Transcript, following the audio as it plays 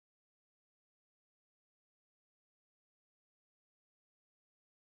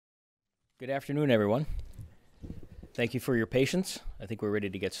Good afternoon, everyone. Thank you for your patience. I think we're ready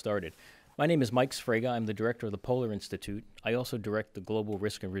to get started. My name is Mike Sfraga. I'm the director of the Polar Institute. I also direct the Global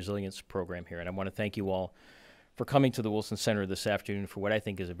Risk and Resilience program here, and I want to thank you all for coming to the Wilson Center this afternoon for what I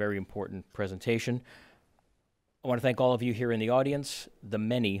think is a very important presentation. I want to thank all of you here in the audience, the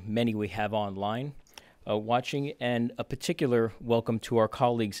many we have online watching, and a particular welcome to our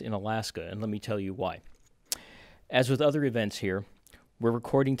colleagues in Alaska, and let me tell you why. As with other events here, we're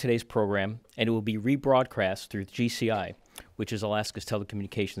recording today's program, and it will be rebroadcast through GCI, which is Alaska's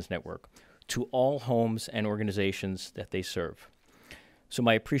telecommunications network, to all homes and organizations that they serve. So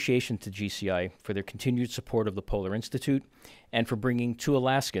my appreciation to GCI for their continued support of the Polar Institute and for bringing to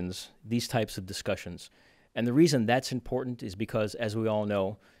Alaskans these types of discussions. And the reason that's important is because, as we all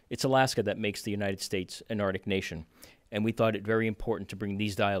know, it's Alaska that makes the United States an Arctic nation. And we thought it very important to bring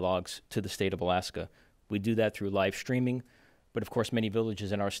these dialogues to the state of Alaska. We do that through live streaming, but of course many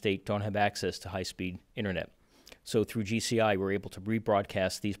villages in our state don't have access to high-speed internet. So through GCI, we're able to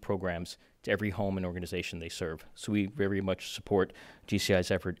rebroadcast these programs to every home and organization they serve. So we very much support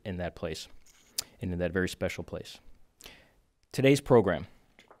GCI's effort in that place, and in that very special place. Today's program,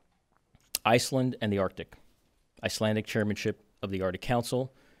 Iceland and the Arctic, Icelandic chairmanship of the Arctic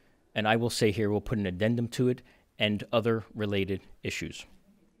Council, and I will say here we'll put an addendum to it, and other related issues.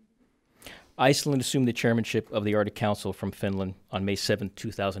 Iceland assumed the chairmanship of the Arctic Council from Finland on May 7,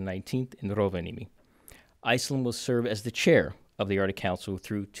 2019 in Rovaniemi. Iceland will serve as the chair of the Arctic Council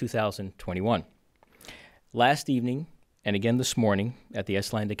through 2021. Last evening, and again this morning at the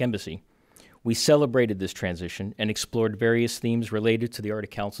Icelandic Embassy, we celebrated this transition and explored various themes related to the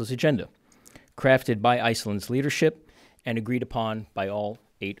Arctic Council's agenda, crafted by Iceland's leadership and agreed upon by all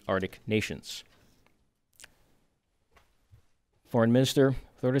 8 Arctic nations. Foreign Minister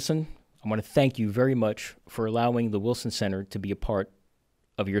Þórðarson, I want to thank you very much for allowing the Wilson Center to be a part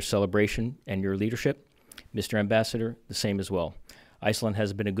of your celebration and your leadership. Mr. Ambassador, the same as well. Iceland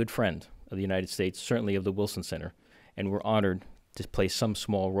has been a good friend of the United States, certainly of the Wilson Center, and we're honored to play some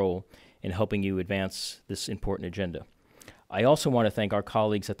small role in helping you advance this important agenda. I also want to thank our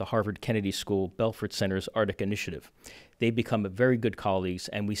colleagues at the Harvard Kennedy School Belfort Center's Arctic Initiative. They've become very good colleagues,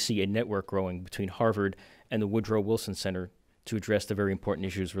 and we see a network growing between Harvard and the Woodrow Wilson Center to address the very important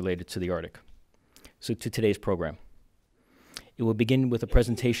issues related to the Arctic. So to today's program. It will begin with a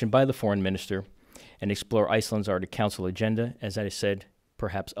presentation by the Foreign Minister and explore Iceland's Arctic Council agenda, as I said,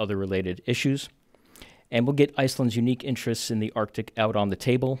 perhaps other related issues. And we'll get Iceland's unique interests in the Arctic out on the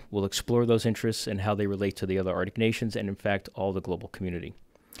table. We'll explore those interests and how they relate to the other Arctic nations and, in fact, all the global community.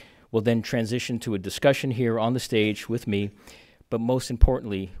 We'll then transition to a discussion here on the stage with me, but most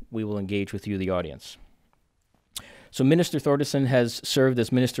importantly, we will engage with you, the audience. So Minister Þórðarson has served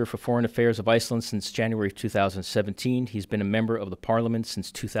as Minister for Foreign Affairs of Iceland since January 2017. He's been a member of the Parliament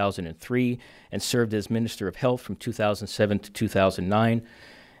since 2003 and served as Minister of Health from 2007 to 2009.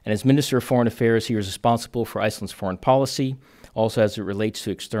 And as Minister of Foreign Affairs, he is responsible for Iceland's foreign policy, also as it relates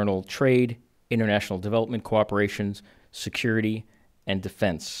to external trade, international development cooperations, security, and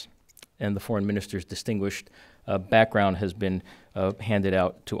defense. And the Foreign Minister's distinguished background has been handed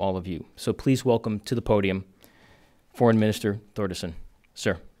out to all of you. So please welcome to the podium Foreign Minister Þórðarson.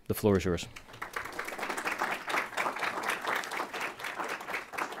 Sir, the floor is yours.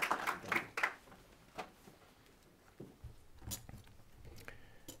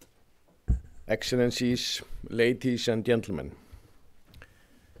 Excellencies, ladies and gentlemen,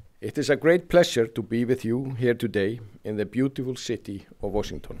 it is a great pleasure to be with you here today in the beautiful city of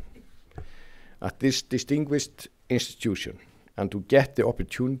Washington, at this distinguished institution, and to get the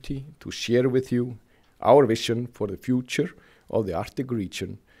opportunity to share with you our vision for the future of the Arctic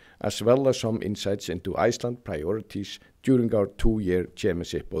region, as well as some insights into Iceland priorities during our 2-year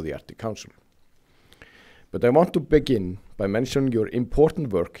chairmanship of the Arctic Council. But I want to begin by mentioning your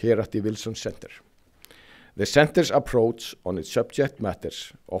important work here at the Wilson Center. The Center's approach on its subject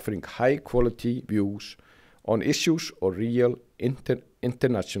matters, offering high-quality views on issues of real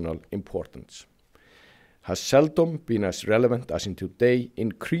international importance, has seldom been as relevant as in today's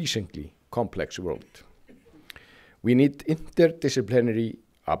increasingly complex world. We need interdisciplinary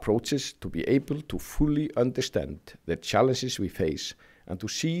approaches to be able to fully understand the challenges we face and to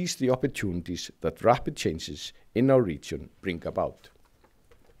seize the opportunities that rapid changes in our region bring about.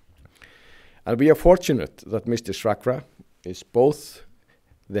 And we are fortunate that Mr. Sfraga is both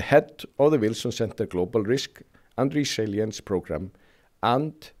the head of the Wilson Center Global Risk and Resilience Program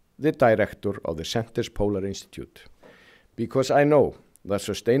and the director of the Center's Polar Institute, because I know that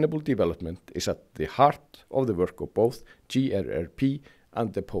sustainable development is at the heart of the work of both GRRP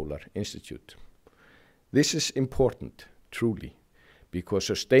and the Polar Institute. This is important, truly, because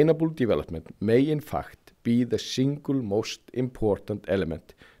sustainable development may in fact be the single most important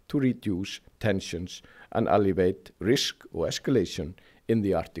element to reduce tensions and alleviate risk or escalation in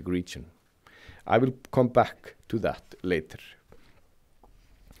the Arctic region. I will come back to that later.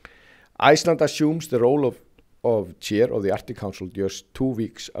 Iceland assumes the role of chair of the Arctic Council just 2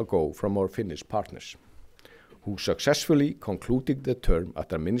 weeks ago from our Finnish partners, who successfully concluded the term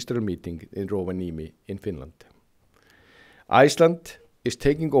at a ministerial meeting in Rovaniemi in Finland. Iceland is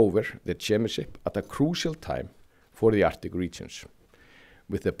taking over the chairmanship at a crucial time for the Arctic regions,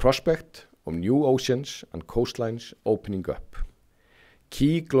 with the prospect of new oceans and coastlines opening up.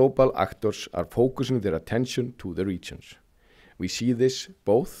 Key global actors are focusing their attention to the regions. We see this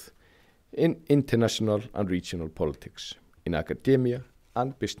both in international and regional politics, in academia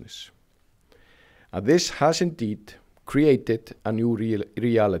and business. And this has indeed created a new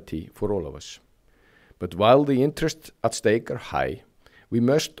reality for all of us. But while the interests at stake are high, we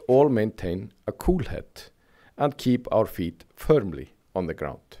must all maintain a cool head and keep our feet firmly on the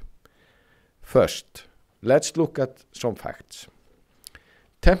ground. First, let's look at some facts.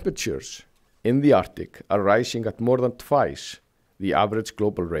 Temperatures in the Arctic are rising at more than twice the average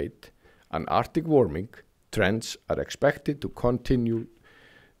global rate, and Arctic warming trends are expected to continue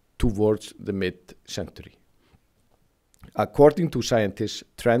towards the mid-century. According to scientists,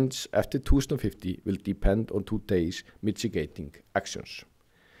 trends after 2050 will depend on today's mitigating actions.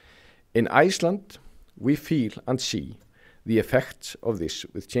 In Iceland, we feel and see the effects of this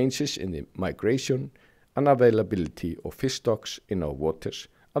with changes in the migration and availability of fish stocks in our waters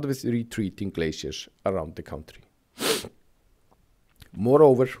and with retreating glaciers around the country.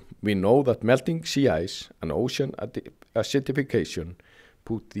 Moreover, we know that melting sea ice and ocean acidification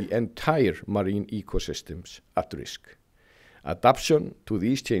put the entire marine ecosystems at risk. Adaptation to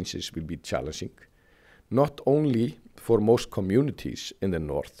these changes will be challenging, not only for most communities in the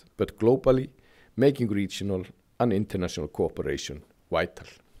north, but globally, making regional and international cooperation vital.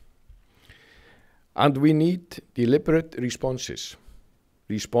 And we need deliberate responses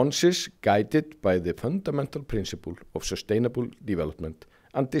guided by the fundamental principle of sustainable development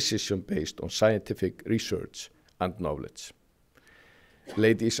and decision based on scientific research and knowledge.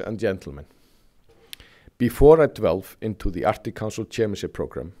 Ladies and gentlemen, before I delve into the Arctic Council Chairmanship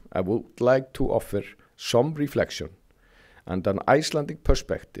Programme, I would like to offer some reflection and an Icelandic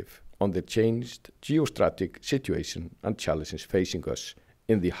perspective on the changed geostrategic situation and challenges facing us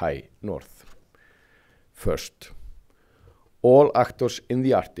in the high north. First, all actors in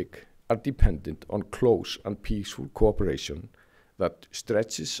the Arctic are dependent on close and peaceful cooperation that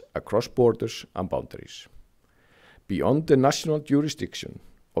stretches across borders and boundaries. Beyond the national jurisdiction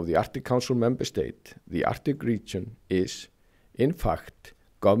of the Arctic Council member state, the Arctic region is, in fact,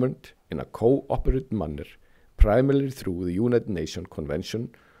 governed in a cooperative manner, primarily through the United Nations Convention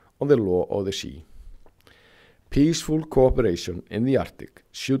on the Law of the Sea. Peaceful cooperation in the Arctic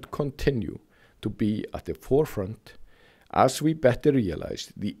should continue to be at the forefront as we better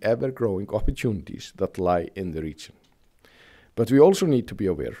realize the ever-growing opportunities that lie in the region. But we also need to be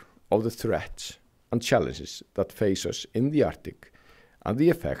aware of the threats and challenges that face us in the Arctic and the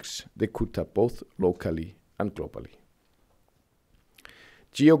effects they could have both locally and globally.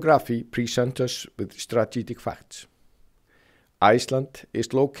 Geography presents us with strategic facts. Iceland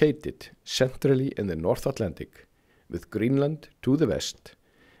is located centrally in the North Atlantic, with Greenland to the west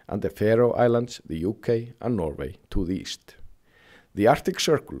and the Faroe Islands, the UK and Norway to the east. The Arctic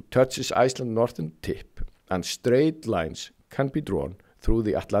Circle touches Iceland's northern tip, and straight lines can be drawn through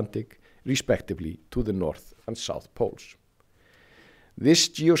the Atlantic, respectively, to the north and south poles. This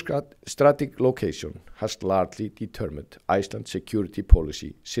geostrategic location has largely determined Iceland's security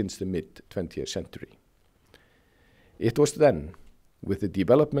policy since the mid-20th century. It was then, with the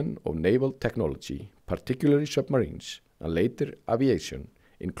development of naval technology, particularly submarines, and later aviation,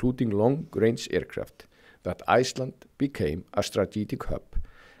 including long-range aircraft, that Iceland became a strategic hub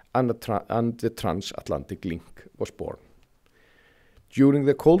and the transatlantic link was born. During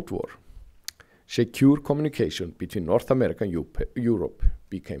the Cold War, secure communication between North America and Europe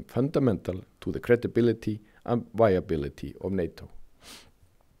became fundamental to the credibility and viability of NATO.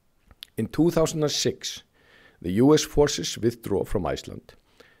 In 2006, the US forces withdrew from Iceland,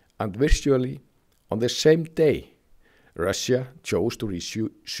 and virtually on the same day, Russia chose to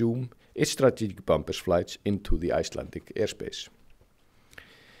resume its strategic bombers flights into the Icelandic airspace.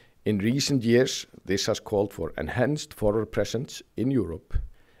 In recent years, this has called for enhanced forward presence in Europe,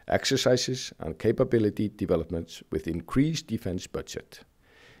 exercises and capability developments with increased defense budget.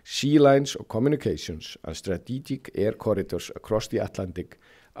 Sea lines of communications and strategic air corridors across the Atlantic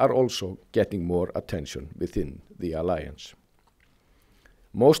are also getting more attention within the alliance.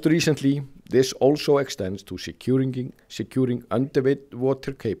 Most recently, this also extends to securing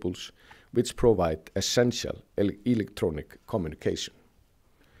underwater cables which provide essential electronic communication.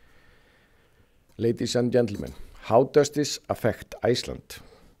 Ladies and gentlemen, how does this affect Iceland?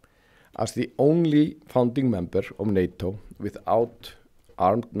 As the only founding member of NATO without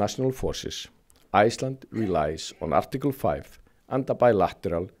armed national forces, Iceland relies on Article 5 and a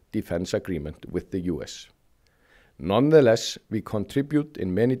bilateral defense agreement with the US. Nonetheless, we contribute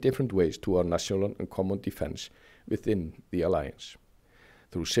in many different ways to our national and common defense within the alliance,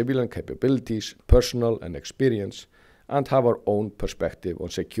 through civilian capabilities, personnel and experience, and have our own perspective on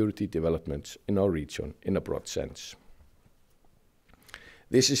security developments in our region in a broad sense.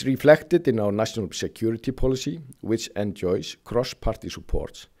 This is reflected in our national security policy, which enjoys cross-party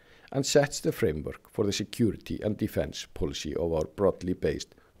support and sets the framework for the security and defense policy of our broadly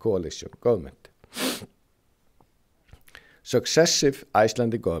based coalition government. Successive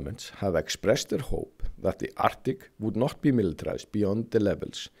Icelandic governments have expressed their hope that the Arctic would not be militarized beyond the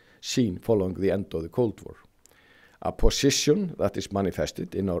levels seen following the end of the Cold War, a position that is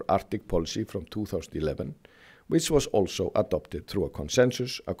manifested in our Arctic policy from 2011, which was also adopted through a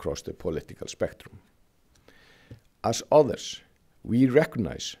consensus across the political spectrum. As others, we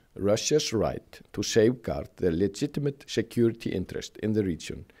recognize Russia's right to safeguard their legitimate security interest in the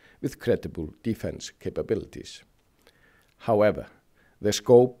region with credible defense capabilities. However, the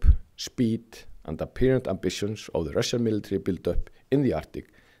scope, speed, and apparent ambitions of the Russian military build-up in the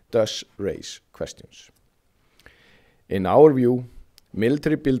Arctic does raise questions. In our view,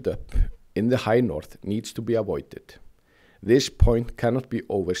 military build-up in the high north needs to be avoided. This point cannot be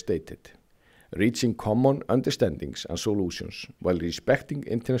overstated. Reaching common understandings and solutions while respecting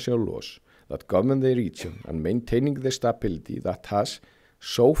international laws that govern the region and maintaining the stability that has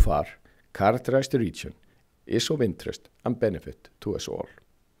so far characterized the region is of interest and benefit to us all.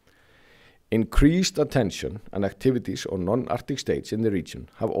 Increased attention and activities on non-Arctic states in the region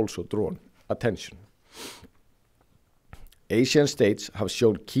have also drawn attention. Asian states have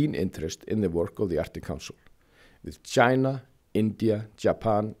shown keen interest in the work of the Arctic Council, with China, India,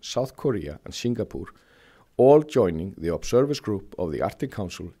 Japan, South Korea and Singapore all joining the Observers Group of the Arctic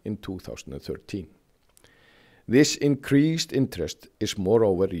Council in 2013. This increased interest is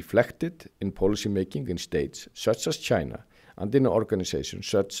moreover reflected in policymaking in states such as China and in organizations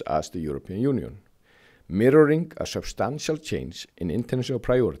such as the European Union, mirroring a substantial change in international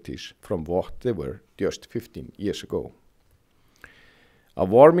priorities from what they were just 15 years ago. A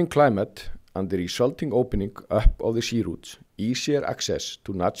warming climate and the resulting opening up of the sea routes, easier access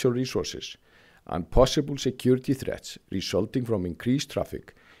to natural resources, and possible security threats resulting from increased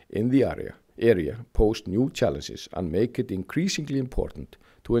traffic in the area pose new challenges and make it increasingly important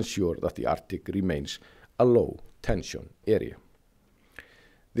to ensure that the Arctic remains a low-tension area.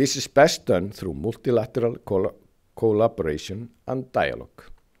 This is best done through multilateral collaboration and dialogue.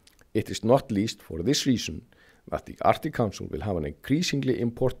 It is not least for this reason that the Arctic Council will have an increasingly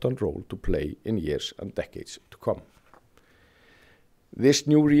important role to play in years and decades to come. This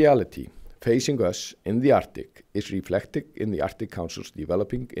new reality facing us in the Arctic is reflected in the Arctic Council's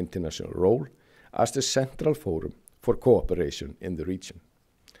developing international role as the central forum for cooperation in the region.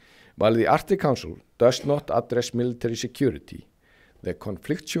 While the Arctic Council does not address military security, the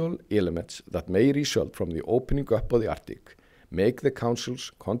conflictual elements that may result from the opening up of the Arctic make the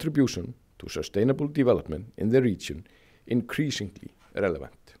Council's contribution to sustainable development in the region increasingly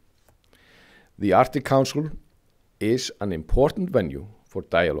relevant. The Arctic Council is an important venue for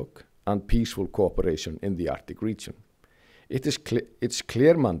dialogue and peaceful cooperation in the Arctic region. Its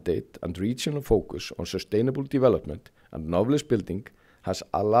clear mandate and regional focus on sustainable development and knowledge building has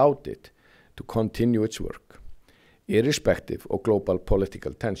allowed it to continue its work, irrespective of global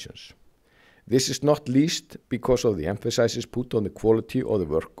political tensions. This is not least because of the emphasis put on the quality of the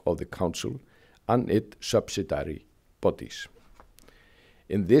work of the Council and its subsidiary bodies.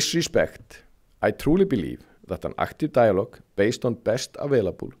 In this respect, I truly believe that an active dialogue based on best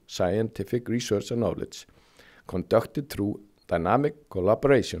available scientific research and knowledge, conducted through dynamic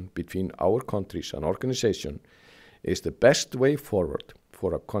collaboration between our countries and organizations, is the best way forward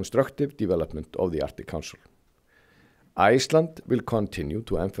for a constructive development of the Arctic Council. Iceland will continue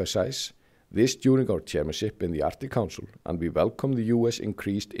to emphasize this during our chairmanship in the Arctic Council, and we welcome the US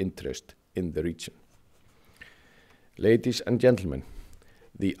increased interest in the region. Ladies and gentlemen,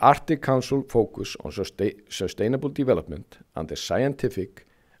 the Arctic Council focus on sustainable development and the scientific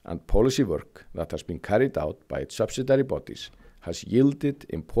and policy work that has been carried out by its subsidiary bodies has yielded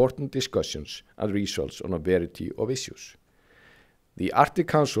important discussions and results on a variety of issues. The Arctic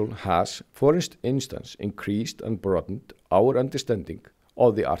Council has, for instance, increased and broadened our understanding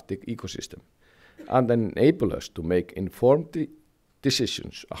of the Arctic ecosystem and enable us to make informed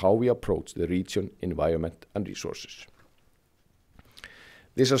decisions on how we approach the region's environment and resources.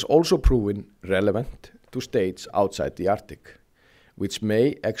 This has also proven relevant to states outside the Arctic, which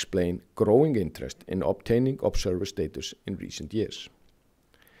may explain growing interest in obtaining observer status in recent years.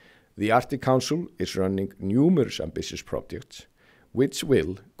 The Arctic Council is running numerous ambitious projects, which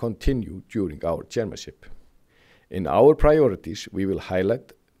will continue during our chairmanship. In our priorities, we will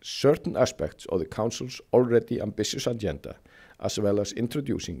highlight certain aspects of the Council's already ambitious agenda, as well as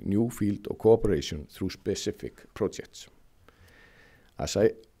introducing new field of cooperation through specific projects. As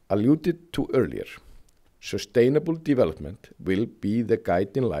I alluded to earlier, sustainable development will be the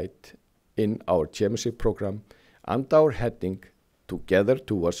guiding light in our chairmanship program, and our heading together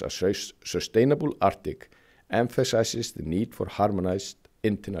towards a sustainable Arctic emphasizes the need for harmonized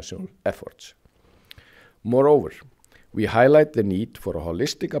international efforts. Moreover, we highlight the need for a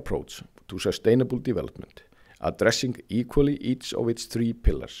holistic approach to sustainable development, addressing equally each of its three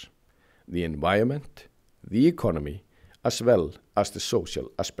pillars: the environment, the economy, as well as the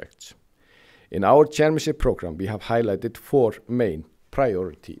social aspects. In our chairmanship program, we have highlighted four main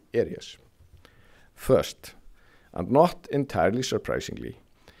priority areas. First, and not entirely surprisingly,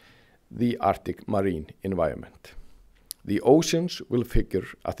 the Arctic marine environment. The oceans will figure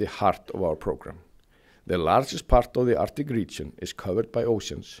at the heart of our program. The largest part of the Arctic region is covered by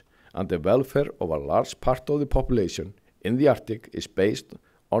oceans, and the welfare of a large part of the population in the Arctic is based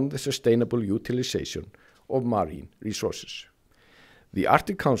on the sustainable utilization of marine resources. The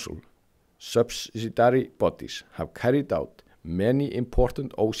Arctic Council subsidiary bodies have carried out many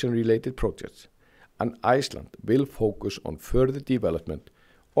important ocean-related projects, and Iceland will focus on further development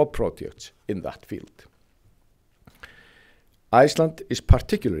of projects in that field. Iceland is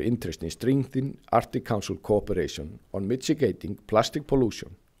particularly interested in strengthening Arctic Council cooperation on mitigating plastic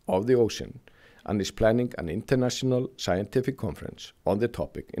pollution of the ocean and is planning an international scientific conference on the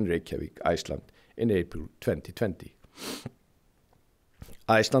topic in Reykjavik, Iceland in April 2020.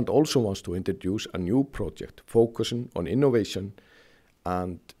 Iceland also wants to introduce a new project focusing on innovation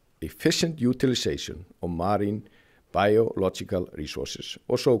and efficient utilization of marine biological resources,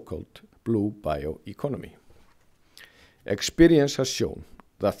 or so-called blue bioeconomy. Experience has shown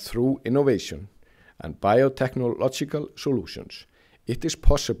that through innovation and biotechnological solutions, it is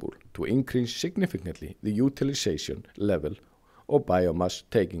possible to increase significantly the utilization level of biomass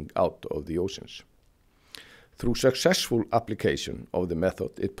taken out of the oceans. Through successful application of the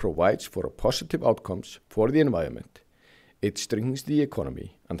method, it provides for positive outcomes for the environment, it strengthens the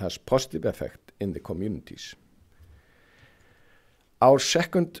economy, and has positive effect in the communities. Our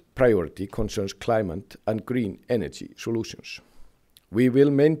second priority concerns climate and green energy solutions. We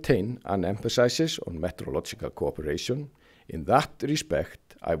will maintain an emphasis on meteorological cooperation. In that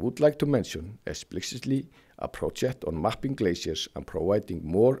respect, I would like to mention explicitly a project on mapping glaciers and providing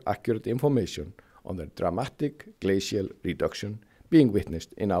more accurate information on the dramatic glacial reduction being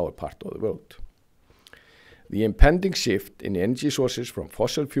witnessed in our part of the world. The impending shift in energy sources from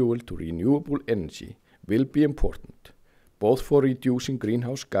fossil fuel to renewable energy will be important, both for reducing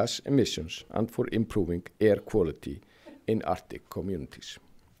greenhouse gas emissions and for improving air quality in Arctic communities.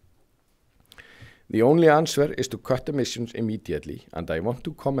 The only answer is to cut emissions immediately, and I want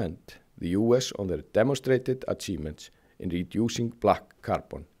to commend the US on their demonstrated achievements in reducing black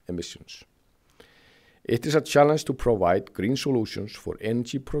carbon emissions. It is a challenge to provide green solutions for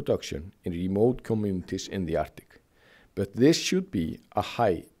energy production in remote communities in the Arctic, but this should be a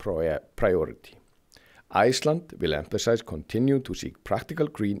high priority. Iceland will emphasize continuing to seek practical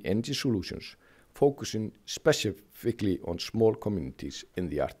green energy solutions, focusing specifically on small communities in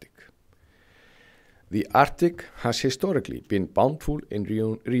the Arctic. The Arctic has historically been bountiful in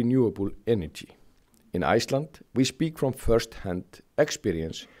renewable energy. In Iceland, we speak from first-hand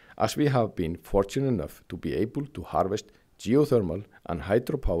experience, as we have been fortunate enough to be able to harvest geothermal and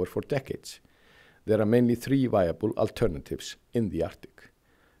hydropower for decades. There are mainly three viable alternatives in the Arctic.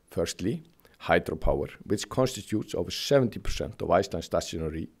 Firstly, hydropower, which constitutes over 70% of Iceland's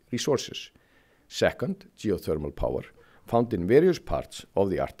stationary resources. Second, geothermal power, found in various parts of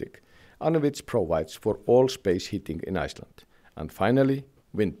the Arctic, and which provides for all space heating in Iceland. And finally,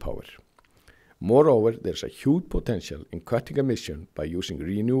 wind power. Moreover, there is a huge potential in cutting emissions by using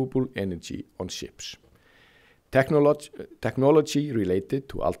renewable energy on ships. Technology related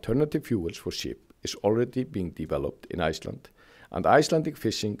to alternative fuels for ships is already being developed in Iceland, and Icelandic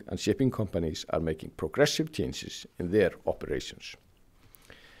fishing and shipping companies are making progressive changes in their operations.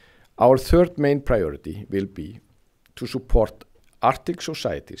 Our third main priority will be to support Arctic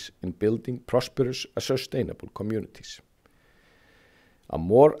societies in building prosperous and sustainable communities. A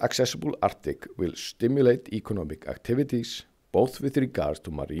more accessible Arctic will stimulate economic activities, both with regards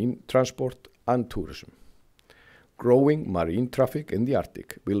to marine transport and tourism. Growing marine traffic in the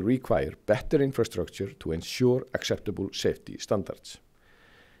Arctic will require better infrastructure to ensure acceptable safety standards.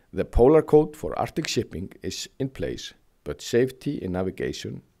 The Polar Code for Arctic shipping is in place, but safety in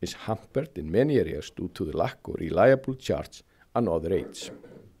navigation is hampered in many areas due to the lack of reliable charts and other aids.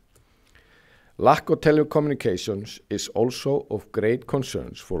 Lack of telecommunications is also of great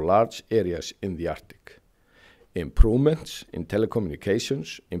concern for large areas in the Arctic. Improvements in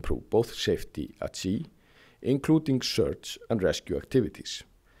telecommunications improve both safety at sea, including search and rescue activities,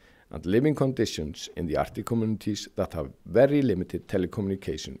 and living conditions in the Arctic communities that have very limited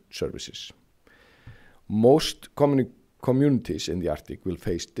telecommunication services. Most communities in the Arctic will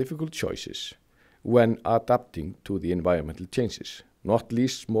face difficult choices when adapting to the environmental changes, not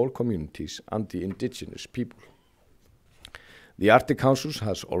least small communities and the indigenous people. The Arctic Council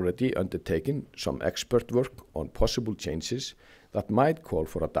has already undertaken some expert work on possible changes that might call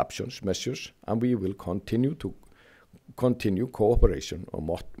for adaptation measures, and we will continue cooperation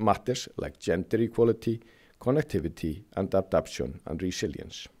on matters like gender equality, connectivity, and adaptation and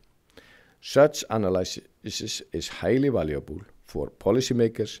resilience. Such analysis is highly valuable for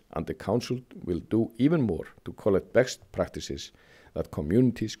policymakers, and the Council will do even more to collect best practices that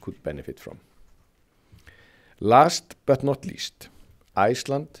communities could benefit from. Last but not least,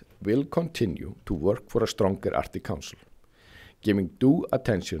 Iceland will continue to work for a stronger Arctic Council, giving due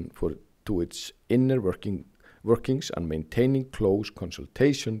attention to its inner workings and maintaining close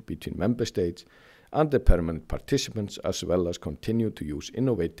consultation between member states and the permanent participants, as well as continue to use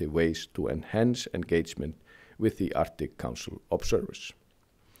innovative ways to enhance engagement with the Arctic Council observers.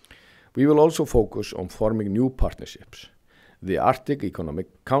 We will also focus on forming new partnerships. The Arctic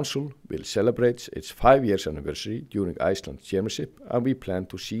Economic Council will celebrate its 5-year anniversary during Iceland's chairmanship, and we plan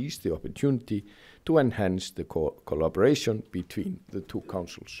to seize the opportunity to enhance the collaboration between the two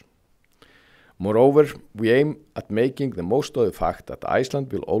councils. Moreover, we aim at making the most of the fact that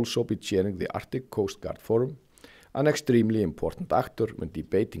Iceland will also be chairing the Arctic Coast Guard Forum, an extremely important actor when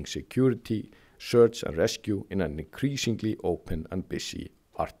debating security, search and rescue in an increasingly open and busy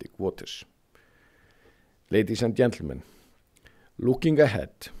Arctic waters. Ladies and gentlemen, looking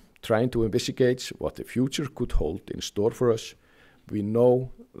ahead, trying to investigate what the future could hold in store for us, we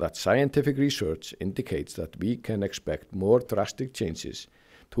know that scientific research indicates that we can expect more drastic changes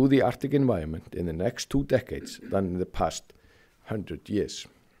to the Arctic environment in the next 2 decades than in the past 100 years.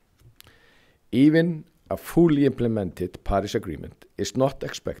 Even a fully implemented Paris Agreement is not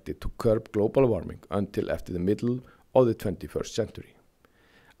expected to curb global warming until after the middle of the 21st century.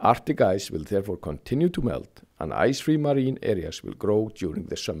 Arctic ice will therefore continue to melt, and ice-free marine areas will grow during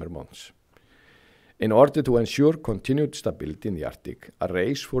the summer months. In order to ensure continued stability in the Arctic, a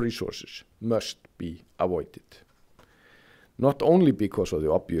race for resources must be avoided. Not only because of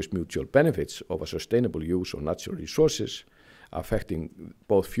the obvious mutual benefits of a sustainable use of natural resources, affecting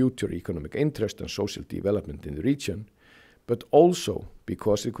both future economic interest and social development in the region, but also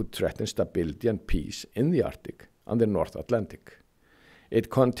because it could threaten stability and peace in the Arctic and the North Atlantic. It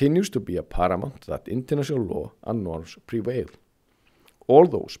continues to be paramount that international law and norms prevail. All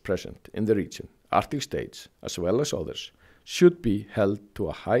those present in the region, Arctic states as well as others, should be held to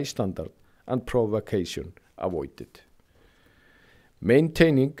a high standard and provocation avoided.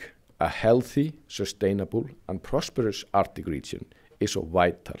 Maintaining a healthy, sustainable and prosperous Arctic region is of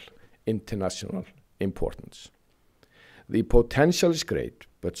vital international importance. The potential is great,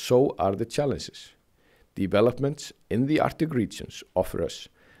 but so are the challenges. Developments in the Arctic regions offer us,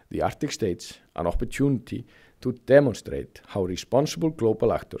 the Arctic states, an opportunity to demonstrate how responsible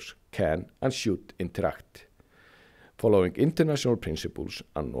global actors can and should interact, following international principles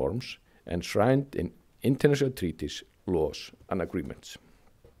and norms enshrined in international treaties, laws and agreements.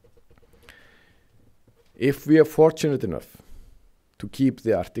 If we are fortunate enough to keep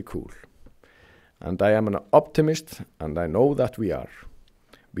the Arctic cool, and I am an optimist and I know that we are,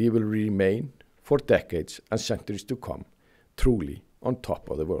 we will remain for decades and centuries to come truly on top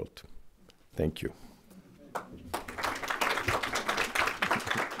of the world. Thank you.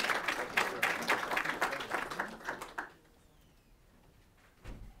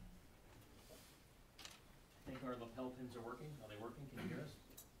 Our lapel pins are working. Are they working? Can you hear us?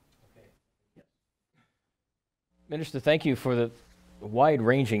 Okay. Yes. Minister, thank you for the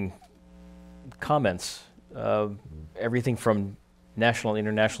wide-ranging comments. Everything from national and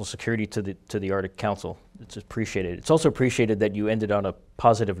international security to the Arctic Council. It's appreciated. It's also appreciated that you ended on a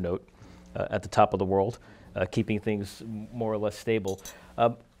positive note at the top of the world, keeping things more or less stable.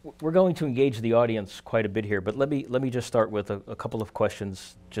 We're going to engage the audience quite a bit here, but let me just start with a couple of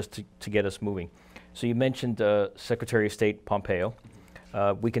questions just to get us moving. So you mentioned Secretary of State Pompeo.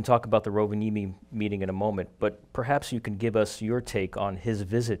 We can talk about the Rovaniemi meeting in a moment, but perhaps you can give us your take on his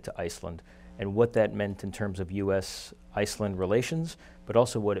visit to Iceland and what that meant in terms of U.S.-Iceland relations, but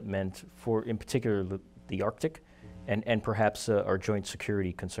also what it meant for, in particular, the Arctic, and perhaps our joint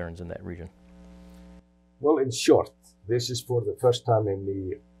security concerns in that region. Well, in short, this is for the first time in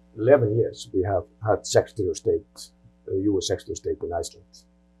the 11 years we have had Secretary of State, U.S. Secretary of State in Iceland.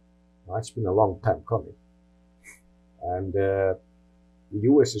 Now, it's been a long time coming. And the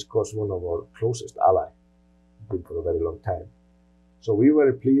U.S. is, of course, one of our closest allies, been for a very long time. So we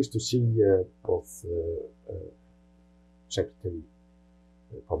were pleased to see both Secretary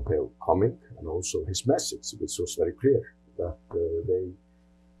Pompeo coming and also his message, which was very clear that they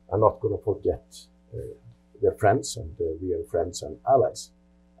are not going to forget their friends, and we are friends and allies.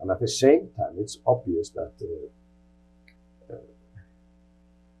 And at the same time, it's obvious that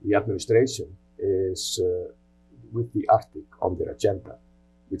the administration is with the Arctic on their agenda,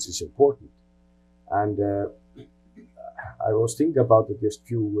 which is important. And I was thinking about it just a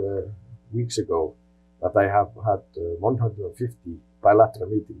few weeks ago that I have had 150 bilateral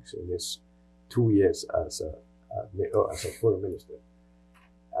meetings in this 2 years as a foreign minister.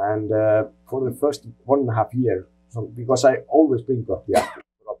 And for the first 1.5 years, because I always bring up the Arctic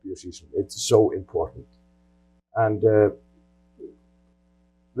for obvious reasons, it's so important. And there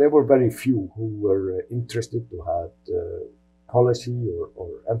were very few who were interested to have policy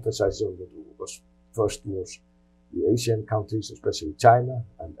or emphasize on it. First was the Asian countries, especially China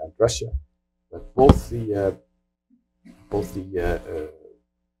and Russia, but both the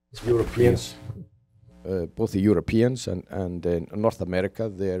Europeans. Both the Europeans and North America,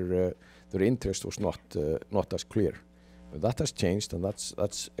 their interest was not as clear. But that has changed, and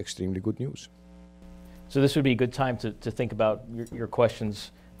that's extremely good news. So this would be a good time to think about your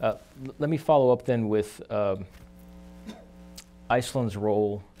questions. Let me follow up then with Iceland's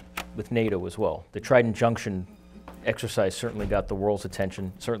role with NATO as well. The Trident Junction exercise certainly got the world's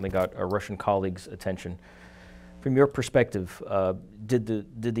attention, certainly got our Russian colleagues' attention. From your perspective,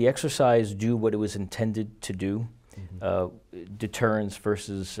 did the exercise do what it was intended to do? Deterrence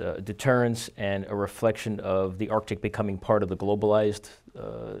versus deterrence, and a reflection of the Arctic becoming part of the globalized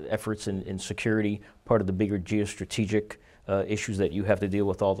efforts in security, part of the bigger geostrategic issues that you have to deal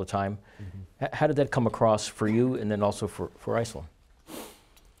with all the time. How did that come across for you, and then also for Iceland?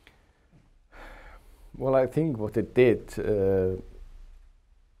 Well, I think what it did,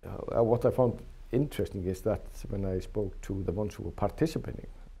 what I found interesting is that when I spoke to the ones who were participating,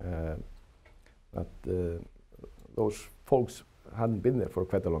 that those folks hadn't been there for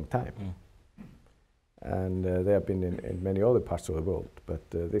quite a long time. And they have been in many other parts of the world, but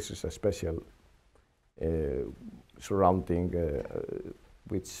this is a special surrounding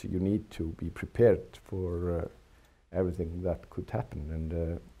which you need to be prepared for everything that could happen.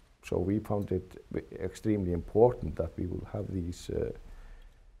 And so we found it extremely important that we will have these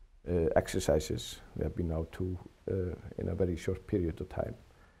exercises. There have been now 2 in a very short period of time.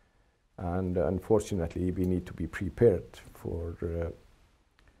 And unfortunately, we need to be prepared for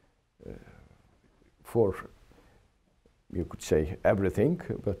you could say everything,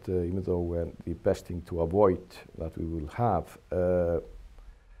 but even though the best thing to avoid that we will have,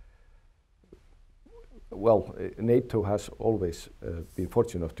 well, NATO has always been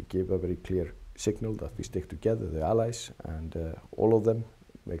fortunate enough to give a very clear signal that we stick together, the allies, and all of them,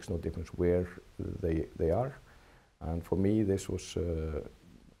 makes no difference where they are. And for me, this was an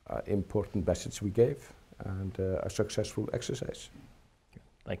important message we gave, and a successful exercise.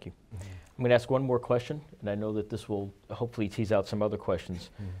 Thank you. I'm going to ask one more question, and I know that this will hopefully tease out some other questions.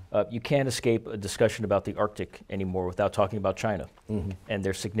 You can't escape a discussion about the Arctic anymore without talking about China and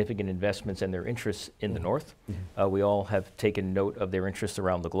their significant investments and their interests in the north. We all have taken note of their interests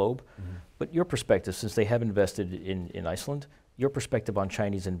around the globe. But your perspective, since they have invested in Iceland, your perspective on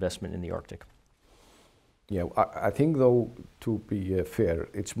Chinese investment in the Arctic? Yeah, I think though, to be fair,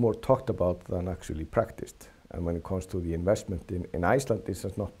 it's more talked about than actually practiced. And when it comes to the investment in Iceland, this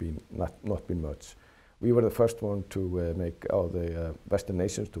has not been much. We were the first one to make the Western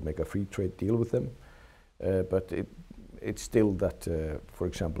nations to make a free trade deal with them, but it's still that, for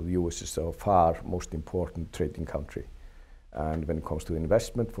example, the US is a far most important trading country. And when it comes to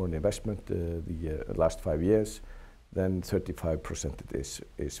investment, foreign investment, the last 5 years, then 35%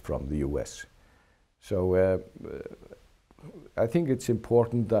 is from the US. So I think it's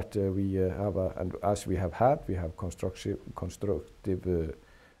important that we have and as we have constructive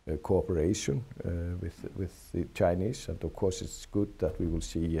cooperation with the Chinese, and of course it's good that we will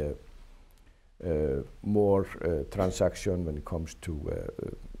see more transaction when it comes to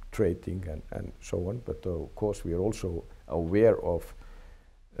trading and so on. But of course we are also aware of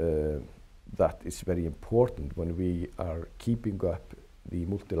that it's very important when we are keeping up the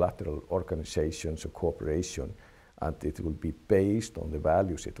multilateral organizations of cooperation, and it will be based on the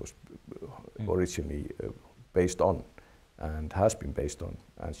values it was originally based on, and has been based on,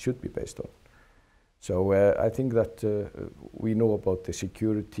 and should be based on. So I think that we know about the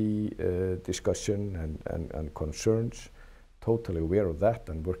security discussion and concerns, totally aware of that,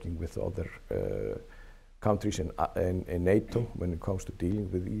 and working with other countries in NATO when it comes to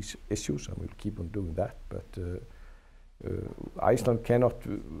dealing with these issues, and we'll keep on doing that. But Iceland cannot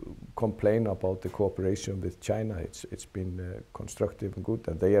complain about the cooperation with China. It's been constructive and good,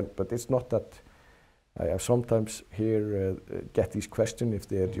 and but it's not that. I sometimes get these questions if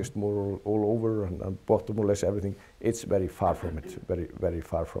they are just more all over and bottom or less everything. It's very far from it, very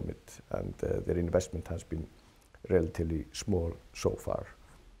far from it, and their investment has been relatively small so far.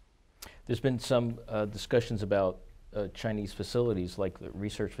 There's been some discussions about Chinese facilities, like the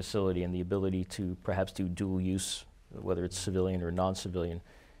research facility, and the ability to perhaps do dual use, whether it's civilian or non-civilian.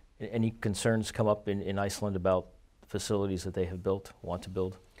 Any concerns come up in Iceland about facilities that they have built, want to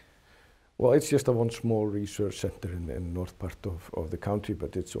build? Well, it's just one small research center in the north part of the country,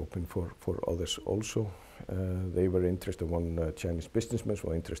 but it's open for others also. They were interested, one Chinese businessman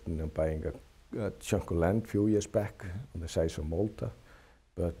was interested in buying a chunk of land a few years back on the size of Malta,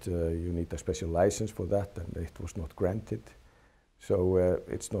 but you need a special license for that, and it was not granted. So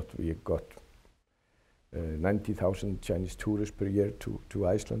it's not, we got 90,000 Chinese tourists per year to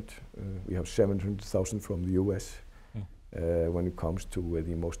Iceland. We have 700,000 from the US. When it comes to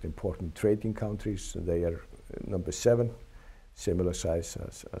the most important trading countries, they are number 7, similar size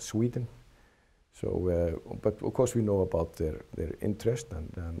as Sweden. So, but of course we know about their interest,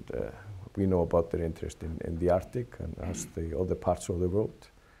 and we know about their interest in the Arctic and as the other parts of the world.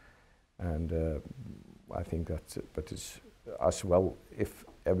 And I think that's, but it's as well, if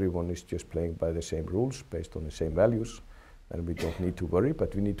everyone is just playing by the same rules, based on the same values, then we don't need to worry,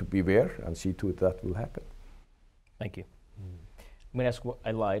 but we need to be aware and see to it that will happen. Thank you. I'm going to ask.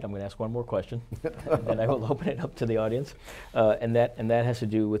 I lied. I'm going to ask one more question, and then I will open it up to the audience, and that has to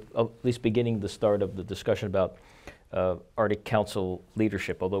do with at least beginning the start of the discussion about Arctic Council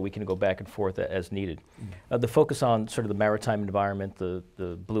leadership. Although we can go back and forth as needed, the focus on sort of the maritime environment,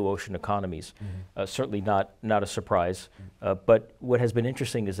 the blue ocean economies, certainly not a surprise. But what has been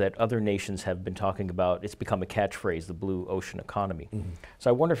interesting is that other nations have been talking about. It's become a catchphrase, the blue ocean economy. So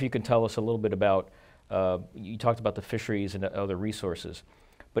I wonder if you can tell us a little bit about. You talked about the fisheries and other resources,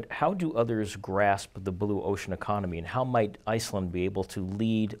 but how do others grasp the blue ocean economy, and how might Iceland be able to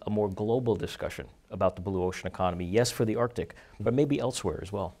lead a more global discussion about the blue ocean economy? Yes, for the Arctic, but maybe elsewhere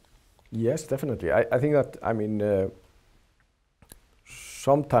as well. Yes, definitely. I think that, I mean,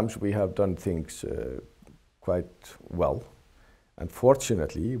 sometimes we have done things quite well, and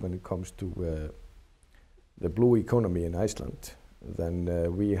fortunately, when it comes to the blue economy in Iceland,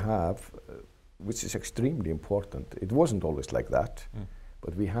 then we have which is extremely important. It wasn't always like that,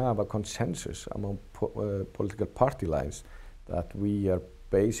 but we have a consensus among political party lines that we are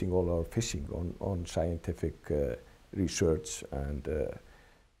basing all our fishing on scientific research, and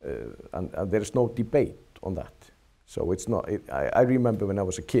there is no debate on that. So it's not. I remember when I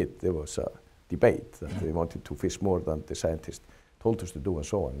was a kid, there was a debate that they wanted to fish more than the scientists told us to do, and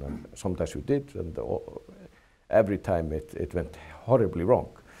so on. And sometimes we did, and every time it went horribly wrong.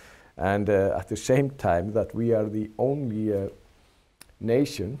 And at the same time that we are the only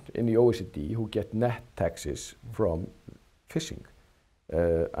nation in the OECD who get net taxes from fishing.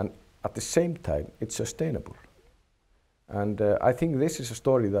 And at the same time, it's sustainable. And I think this is a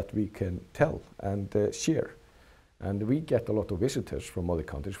story that we can tell and share. And we get a lot of visitors from other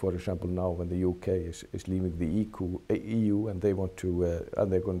countries. For example, now when the UK is leaving the EU and they want to,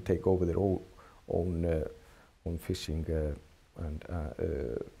 and they're going to take over their own fishing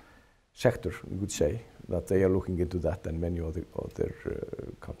sector, we would say, that they are looking into that, and many other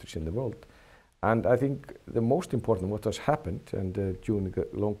countries in the world. And I think the most important, what has happened, and during the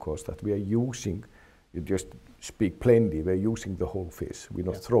long course, that we are using, you just speak plainly, we're using the whole fish. We're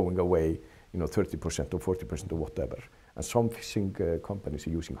not throwing away, 30% or 40% or whatever. And some fishing companies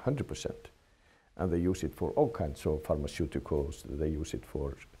are using 100%, and they use it for all kinds of pharmaceuticals. They use it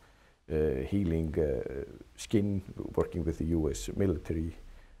for healing skin, working with the US military.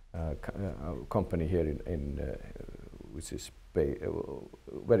 Company here which is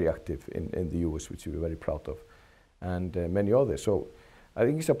very active in the US, which we're very proud of, and many others. So I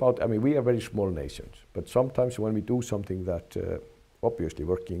think it's about, I mean, we are very small nations, but sometimes when we do something that obviously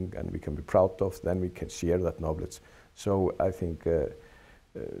working and we can be proud of, then we can share that knowledge. So I think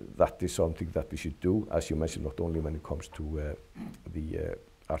that is something that we should do, as you mentioned, not only when it comes to the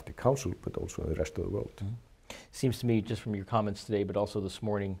Arctic Council, but also in the rest of the world. Mm-hmm. Seems to me, just from your comments today, but also this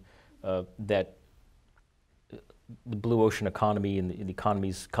morning, that the blue ocean economy and the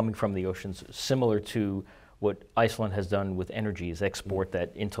economies coming from the oceans, similar to what Iceland has done with energy, is export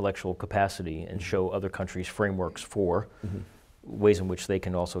that intellectual capacity and show other countries frameworks for ways in which they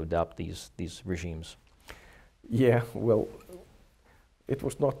can also adopt these regimes. Yeah, well, it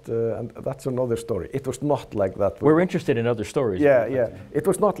was not, and that's another story. It was not like that. We're interested in other stories. Yeah, yeah. It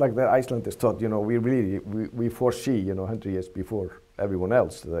was not like the Icelanders thought, you know, we foresee, you know, 100 years before everyone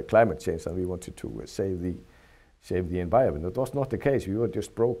else, the climate change, and we wanted to save the environment. It was not the case. We were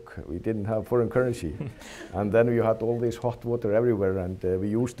just broke. We didn't have foreign currency. And then we had all this hot water everywhere, and we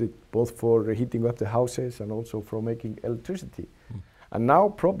used it both for heating up the houses and also for making electricity. And now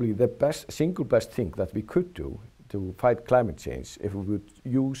probably the single best thing that we could do to fight climate change, if we would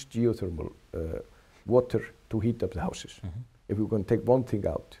use geothermal water to heat up the houses. If we can take one thing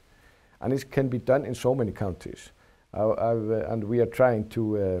out. And it can be done in so many countries. And we are trying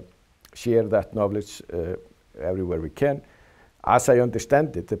to share that knowledge everywhere we can. As I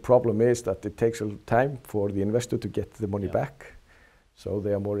understand it, the problem is that it takes a little time for the investor to get the money back. So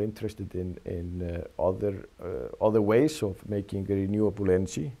they are more interested in other ways of making renewable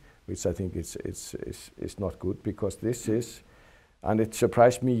energy, which I think is not good, because this is, and it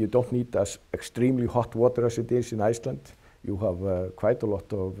surprised me, you don't need as extremely hot water as it is in Iceland. You have quite a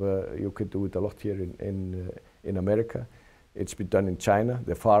lot of, you could do it a lot here in America. It's been done in China.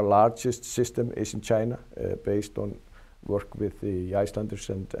 The far largest system is in China, based on work with the Icelanders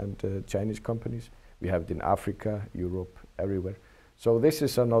and Chinese companies. We have it in Africa, Europe, everywhere. So this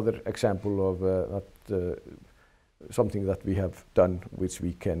is another example of something that we have done, which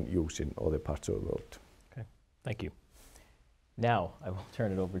we can use in other parts of the world. Okay, thank you. Now I will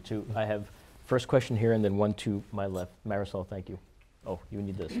turn it over to, I have first question here and then one to my left. Marisol, thank you. Oh, you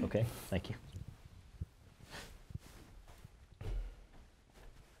need this, okay, thank you.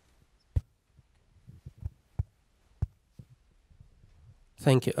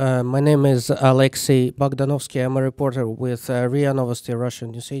 Thank you. My name is Alexei Bogdanovsky. I'm a reporter with RIA Novosti,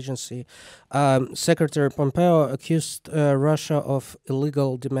 Russian news agency. Secretary Pompeo accused Russia of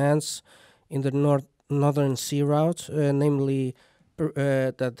illegal demands in the Northern Sea route, namely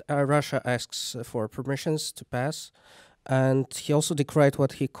that Russia asks for permissions to pass. And he also decried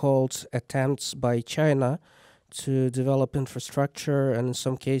what he called attempts by China to develop infrastructure and in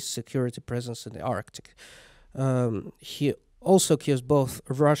some cases security presence in the Arctic. He also accused both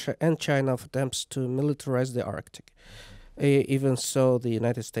Russia and China of attempts to militarize the Arctic. Even so, the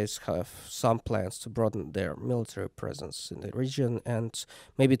United States have some plans to broaden their military presence in the region and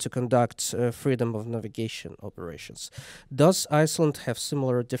maybe to conduct freedom of navigation operations. Does Iceland have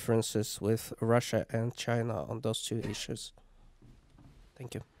similar differences with Russia and China on those two issues?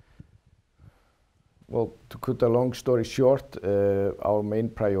 Thank you. Well, to cut a long story short, our main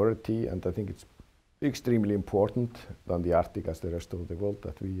priority, and I think it's extremely important than the Arctic as the rest of the world,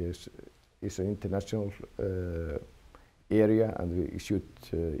 that we is an international area, and we should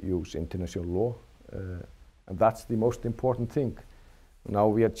use international law, and that's the most important thing. Now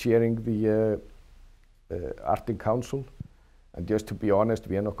we are chairing the Arctic Council, and just to be honest,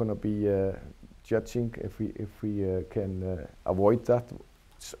 we are not going to be judging if we can avoid that.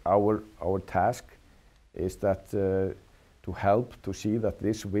 It's our task is that to help to see that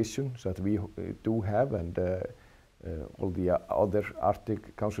this vision that we do have, and all the other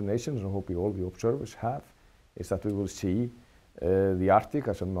Arctic Council nations, and I hope all the observers have, is that we will see the Arctic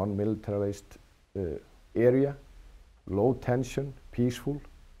as a non-militarized area, low tension, peaceful,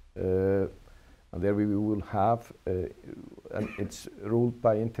 and there we will have, and it's ruled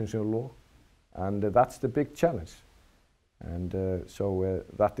by international law, and that's the big challenge. And so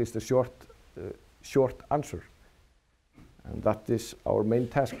that is the short answer. And that is our main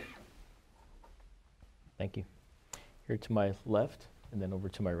task. Thank you. Here to my left, and then over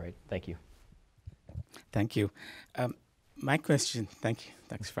to my right. Thank you. Thank you. My question, thank you,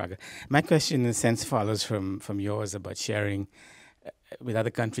 thanks, Fraga. My question in a sense follows from yours about sharing with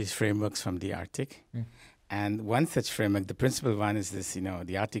other countries frameworks from the Arctic. And one such framework, the principal one is this,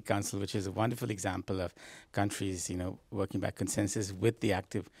 the Arctic Council, which is a wonderful example of countries, working by consensus with the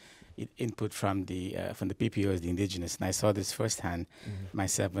active input from the PPOs, the indigenous. And I saw this firsthand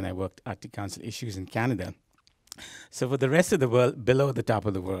myself when I worked Arctic Council issues in Canada. So for the rest of the world, below the top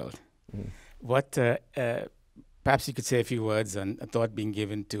of the world, what perhaps you could say a few words on a thought being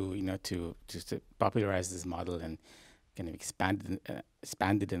given to, to popularize this model and kind of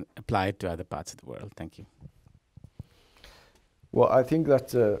expand it and apply it to other parts of the world. Thank you. Well, I think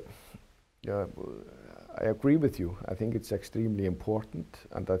that I agree with you. I think it's extremely important,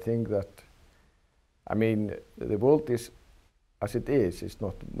 and I think that, I mean, the world is as it is. It's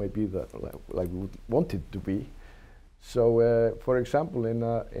not maybe that like we would want it to be. So, for example, in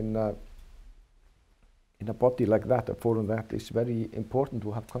a body like that, a forum that, it's very important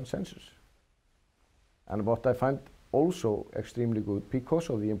to have consensus. And what I find also extremely good, because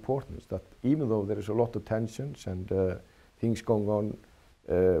of the importance that even though there is a lot of tensions and things going on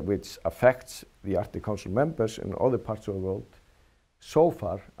which affects the Arctic Council members in other parts of the world, so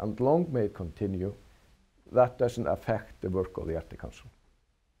far, and long may it continue, that doesn't affect the work of the Arctic Council.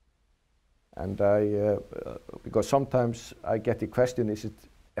 And because sometimes I get the question, is it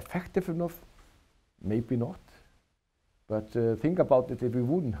effective enough? Maybe not. But think about it, if we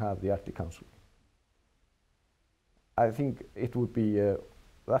wouldn't have the Arctic Council. I think it would be,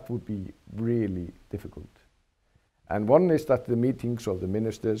 that would be really difficult. And one is that the meetings of the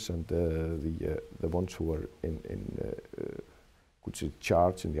ministers and the ones who are in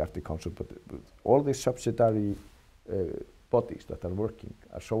charge in the Arctic Council, but all the subsidiary bodies that are working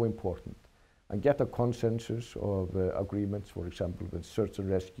are so important, and get a consensus of agreements, for example, with search and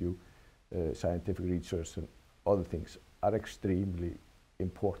rescue, scientific research and other things are extremely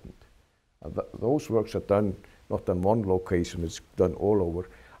important. And those works are done not on one location, it's done all over.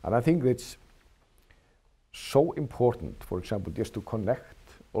 And I think it's so important, for example, just to connect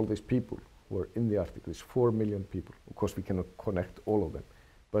all these people who are in the Arctic. There's 4 million people. Of course, we cannot connect all of them,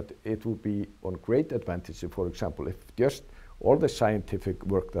 but it would be on great advantage, for example, if just all the scientific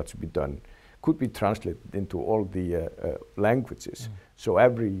work that's been done could be translated into all the languages. So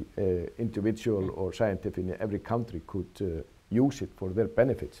every individual or scientist in every country could use it for their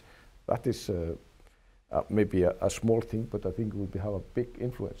benefits. That is maybe a small thing, but I think it will have a big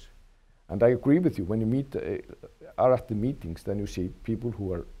influence. And I agree with you, when you are at the meetings, then you see people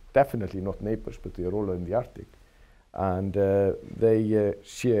who are definitely not neighbors, but they are all in the Arctic. And they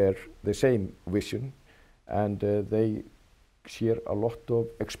share the same vision, and they share a lot of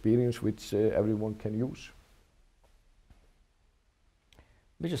experience which everyone can use.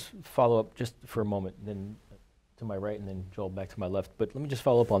 Let me just follow up just for a moment, then to my right and then Joel back to my left. But let me just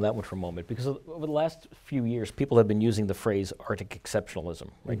follow up on that one for a moment, because over the last few years, people have been using the phrase Arctic exceptionalism,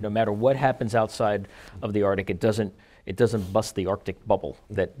 right? No matter what happens outside of the Arctic, it doesn't bust the Arctic bubble,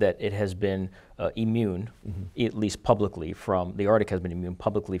 that it has been immune, at least publicly, from, the Arctic has been immune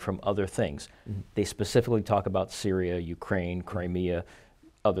publicly from other things. They specifically talk about Syria, Ukraine, Crimea,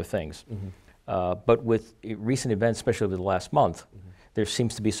 other things. But with recent events, especially over the last month, there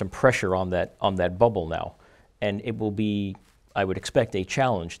seems to be some pressure on that bubble now. And it will be, I would expect, a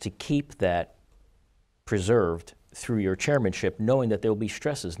challenge to keep that preserved through your chairmanship, knowing that there will be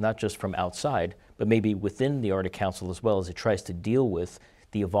stresses, not just from outside, but maybe within the Arctic Council as well. As it tries to deal with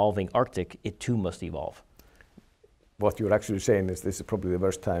the evolving Arctic, it too must evolve. What you're actually saying is this is probably the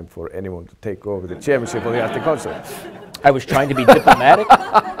worst time for anyone to take over the chairmanship of the Arctic Council. I was trying to be diplomatic,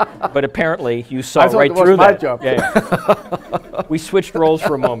 but apparently you saw right through that. Job. Yeah. We switched roles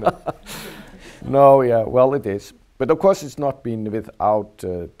for a moment. No, yeah, well, it is. But of course, it's not been without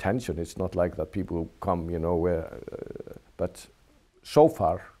tension. It's not like that people come, but so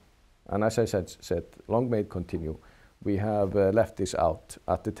far, and as I said, long may it continue, we have left this out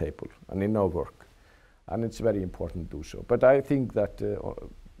at the table and in our work. And it's very important to do so. But I think that,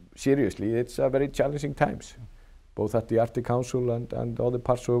 seriously, it's a very challenging times, both at the Arctic Council and other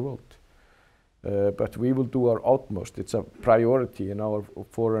parts of the world. But we will do our utmost. It's a priority in our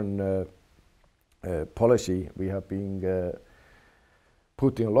foreign policy. We have been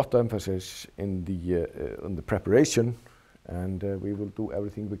putting a lot of emphasis in the preparation, and we will do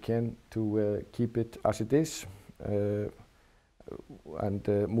everything we can to keep it as it is and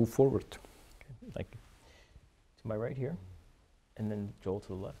move forward. Okay, thank you. To my right here, and then Joel to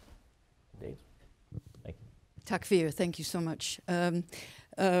the left. Dave, thank you. Tack för er. Thank you so much.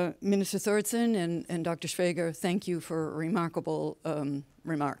 Minister Þórðarson and Dr. Svrega, thank you for remarkable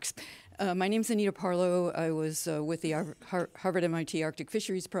remarks. My name's Anita Parlow. I was with the Harvard-MIT Arctic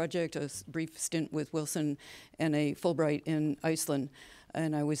Fisheries Project, a brief stint with Wilson, and a Fulbright in Iceland.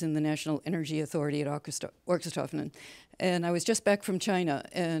 And I was in the National Energy Authority at Orkestofnun. And I was just back from China,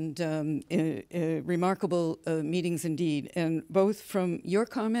 and remarkable meetings indeed. And both from your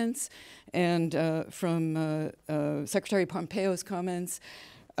comments and from Secretary Pompeo's comments,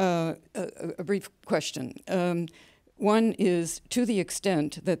 a brief question. One is, to the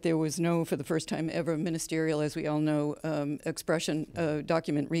extent that there was no, for the first time ever, ministerial, as we all know,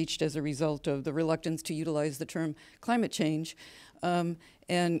 document reached as a result of the reluctance to utilize the term climate change. And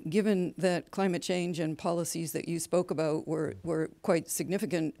given that climate change and policies that you spoke about were quite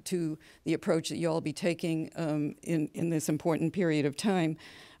significant to the approach that you all be taking in this important period of time,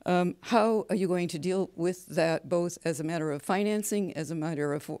 how are you going to deal with that, both as a matter of financing, as a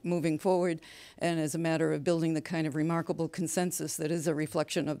matter of moving forward, and as a matter of building the kind of remarkable consensus that is a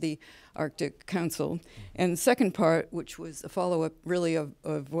reflection of the Arctic Council? And the second part, which was a follow-up really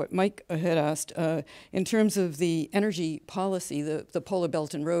of what Mike had asked, in terms of the energy policy, the Polar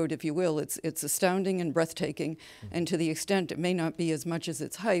Belt and Road, if you will, it's astounding and breathtaking, and to the extent it may not be as much as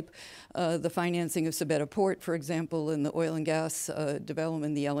its hype, the financing of Sabetha Port, for example, and the oil and gas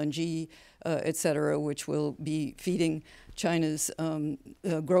development, the LNG, et cetera, which will be feeding China's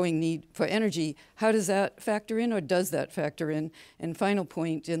growing need for energy. How does that factor in, or does that factor in? And final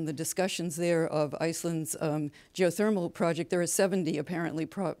point, in the discussions there of Iceland's geothermal project, there are 70 apparently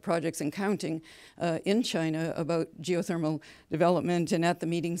projects and counting in China about geothermal development. And at the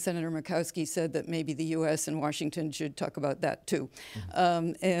meeting, Senator Murkowski said that maybe the U.S. and Washington should talk about that too.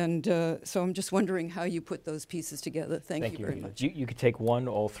 So I'm just wondering how you put those pieces together. Thank you very much. You could take one,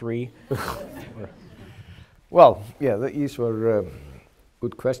 all three. Well, yeah, these were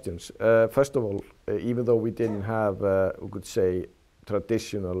good questions. First of all, even though we didn't have, we could say,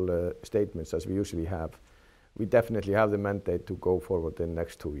 traditional statements as we usually have, we definitely have the mandate to go forward in the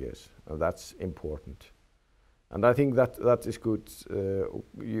next 2 years, and that's important. And I think that is good.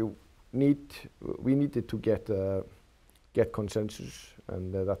 We needed to get consensus,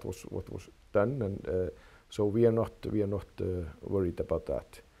 and that was what was done, and so we are not worried about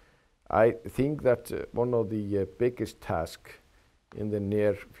that. I think that one of the biggest tasks in the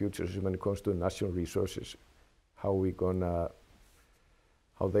near future is when it comes to national resources, how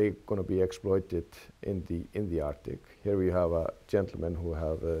they're gonna be exploited in the Arctic. Here we have a gentleman who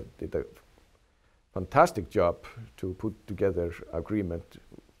did a fantastic job to put together agreement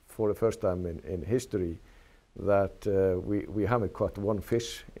for the first time in history that we haven't caught one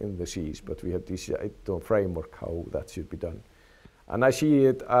fish in the seas, but we have decided a framework how that should be done. And I see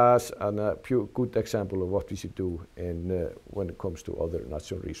it as a good example of what we should do when it comes to other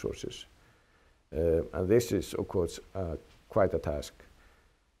natural resources. And this is, of course, quite a task.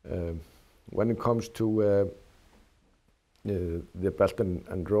 When it comes to the Belt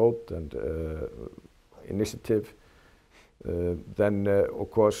and Road and initiative, then,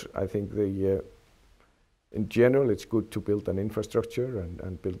 of course, I think in general, it's good to build an infrastructure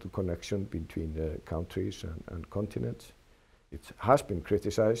and build a connection between countries and continents. It has been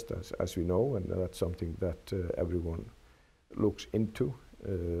criticized, as we know, and that's something that everyone looks into.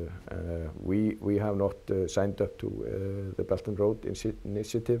 We have not signed up to the Belt and Road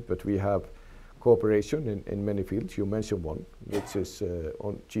initiative, but we have cooperation in many fields. You mentioned one, which is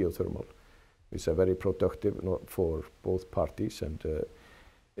on geothermal. It's a very productive for both parties, and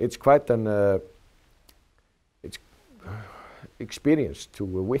it's quite an experience to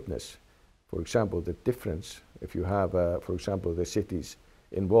witness. For example, the difference, if you have, for example, the cities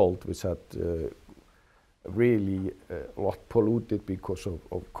involved, which had really a lot polluted because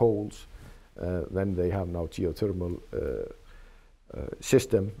of coals, then they have now geothermal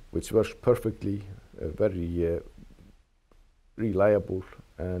system, which works perfectly, very reliable,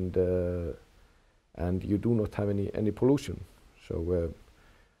 and you do not have any pollution. So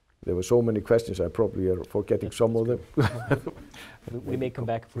there were so many questions, I probably are forgetting some of them. We may come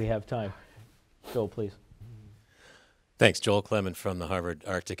back if we have time. Joel, please. Thanks. Joel Clement from the Harvard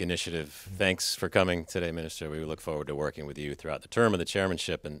Arctic Initiative. Thanks for coming today, Minister. We look forward to working with you throughout the term of the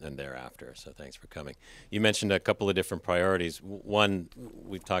chairmanship and thereafter. So thanks for coming. You mentioned a couple of different priorities. One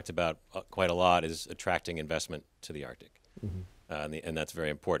we've talked about quite a lot is attracting investment to the Arctic. Mm-hmm. And that's very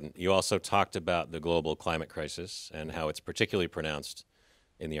important. You also talked about the global climate crisis and how it's particularly pronounced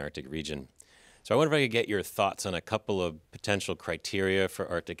in the Arctic region. So I wonder if I could get your thoughts on a couple of potential criteria for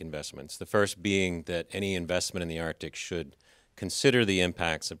Arctic investments. The first being that any investment in the Arctic should consider the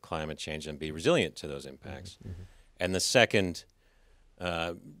impacts of climate change and be resilient to those impacts. Mm-hmm. And the second,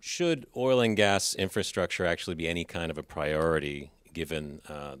 should oil and gas infrastructure actually be any kind of a priority given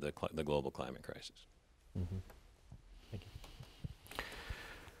the global climate crisis? Mm-hmm. Thank you.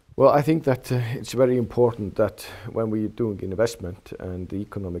 Well, I think that it's very important that when we're doing investment and the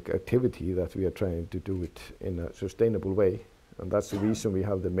economic activity that we are trying to do it in a sustainable way. And that's the reason we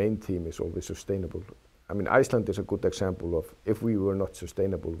have the main theme is always sustainable. I mean, Iceland is a good example of if we were not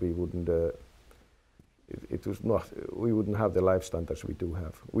sustainable, we wouldn't it was not, we wouldn't have the life standards we do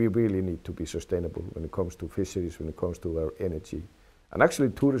have. We really need to be sustainable when it comes to fisheries, when it comes to our energy, and actually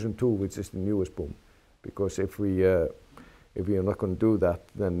tourism too, which is the newest boom. Because if we are not going to do that,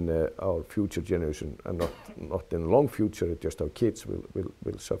 then our future generation, and not in the long future, just our kids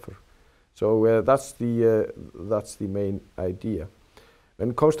will suffer. So that's the main idea. When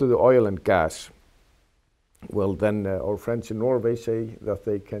it comes to the oil and gas, well, then our friends in Norway say that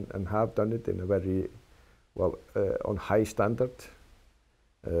they can and have done it in a very well on high standard,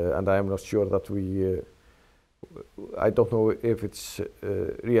 and I am not sure that I don't know if it's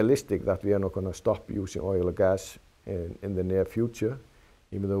realistic that we are not going to stop using oil or gas in the near future,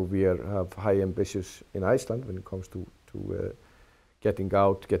 even though we have high ambitions in Iceland when it comes to getting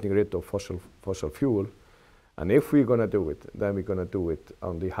rid of fossil fuel. And if we're going to do it, then we're going to do it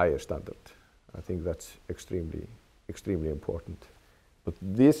on the higher standard. I think that's extremely important. But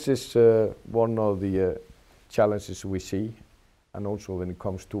this is one of the challenges we see, and also when it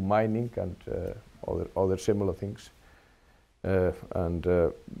comes to mining and other similar things.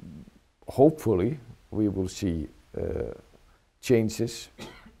 And hopefully we will see changes,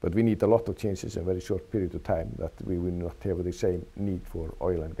 but we need a lot of changes in a very short period of time, that we will not have the same need for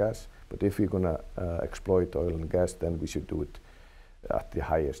oil and gas. But if we're going to exploit oil and gas, then we should do it at the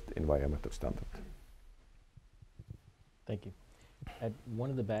highest environmental standard. Thank you. At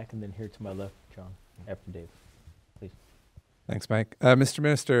one in the back, and then here to my left, John, after Dave, please. Thanks, Mike. Mr.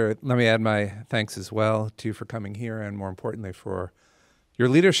 Minister, let me add my thanks as well to you for coming here, and more importantly for your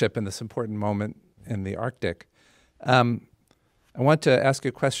leadership in this important moment in the Arctic. I want to ask you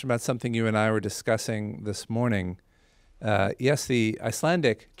a question about something you and I were discussing this morning. Yes, the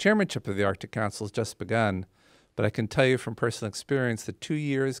Icelandic chairmanship of the Arctic Council has just begun, but I can tell you from personal experience that 2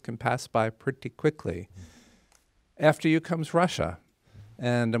 years can pass by pretty quickly. After you comes Russia,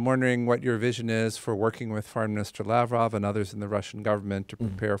 and I'm wondering what your vision is for working with Foreign Minister Lavrov and others in the Russian government to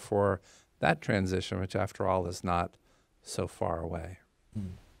prepare for that transition, which after all is not so far away.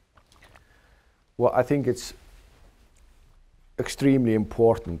 Well, I think it's extremely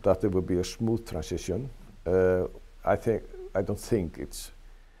important that there will be a smooth transition. I don't think it's,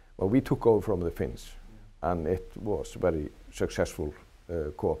 well, we took over from the Finns, and it was very successful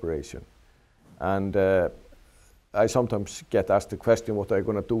cooperation. And I sometimes get asked the question, what are you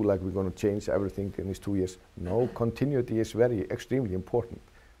going to do, like we're going to change everything in these 2 years? No, continuity is extremely important.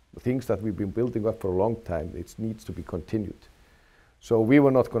 The things that we've been building up for a long time, it needs to be continued. So we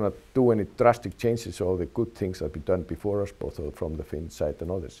were not going to do any drastic changes, all the good things that have been done before us, both from the Finn side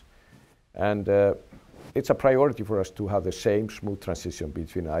and others. And it's a priority for us to have the same smooth transition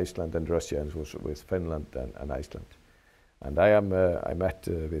between Iceland and Russia, and with Finland and Iceland. And I met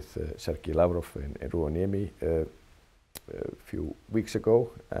with Sergei Lavrov in Rovaniemi a few weeks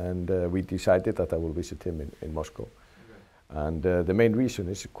ago, and we decided that I will visit him in Moscow. And the main reason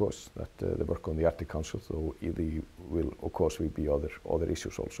is, of course, that the work on the Arctic Council, so there will, of course, be other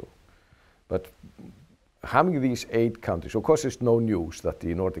issues also. But having these 8 countries, of course, it's no news that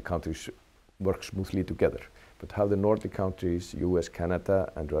the Nordic countries work smoothly together. But how the Nordic countries, US,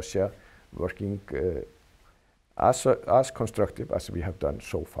 Canada, and Russia, working as constructive as we have done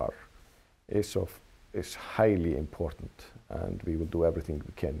so far, is highly important, and we will do everything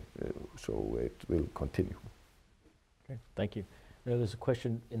we can so it will continue. Okay, thank you. Now there's a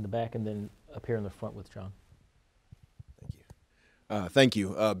question in the back, and then up here in the front with John. Thank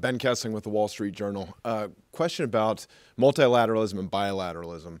you. Ben Kessling with the Wall Street Journal. Question about multilateralism and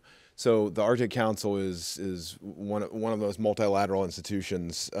bilateralism. So the Arctic Council is one of those multilateral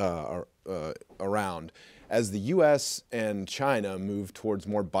institutions around. As the U.S. and China move towards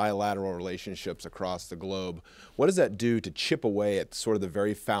more bilateral relationships across the globe, what does that do to chip away at sort of the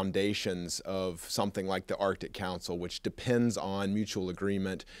very foundations of something like the Arctic Council, which depends on mutual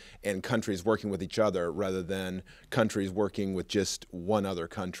agreement and countries working with each other rather than countries working with just one other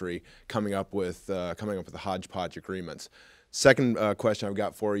country coming up with the hodgepodge agreements? Second question I've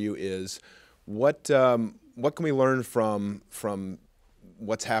got for you is, what can we learn from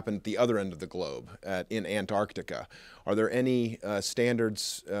what's happened at the other end of the globe in Antarctica? Are there any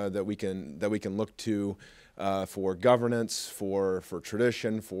standards that we can look to for governance, for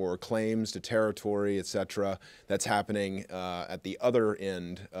tradition, for claims to territory, etc., that's happening at the other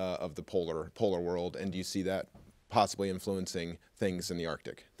end of the polar world? And do you see that possibly influencing things in the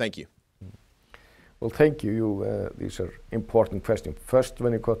Arctic? Thank you. Well, thank you. These are important questions. First,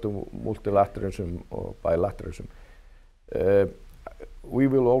 when it comes to multilateralism or bilateralism, we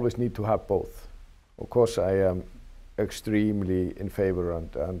will always need to have both. Of course, I am extremely in favor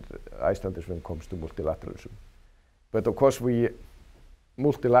and Icelanders when it comes to multilateralism. But of course,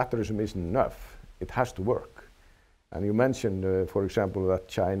 multilateralism isn't enough. it has to work. And you mentioned, for example, that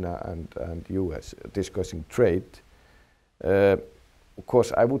China and US discussing trade. Of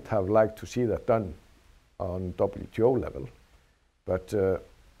course, I would have liked to see that done on WTO level, but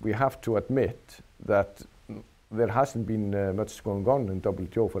we have to admit that there hasn't been much going on in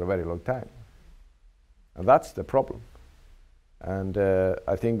WTO for a very long time. And that's the problem. And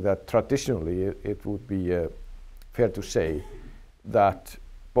I think that traditionally it would be fair to say that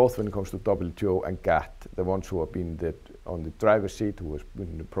both when it comes to WTO and GATT, the ones who have been on the driver's seat, who have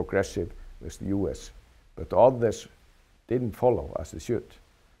been progressive, was the US. But others didn't follow as they should.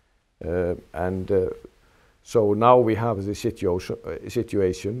 So now we have the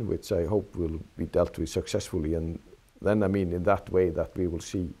situation which I hope will be dealt with successfully, and then I mean in that way that we will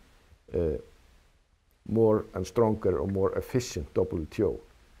see more and stronger or more efficient WTO,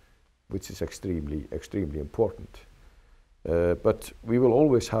 which is extremely important. But we will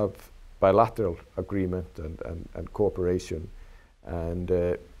always have bilateral agreement and cooperation,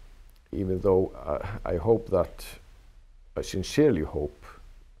 and even though I hope that, I sincerely hope,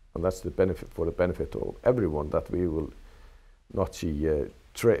 and that's the benefit of everyone, that we will not see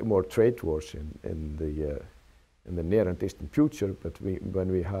more trade wars in the near and distant future. But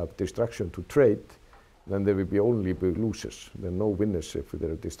when we have destruction to trade, then there will be only losers. There are no winners if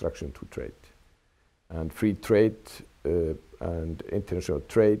there is destruction to trade. And free trade and international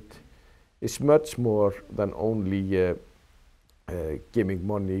trade is much more than only giving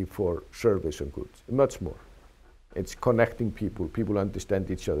money for service and goods. Much more. It's connecting people. People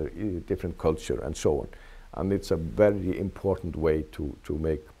understand each other, different culture, and so on. And it's a very important way to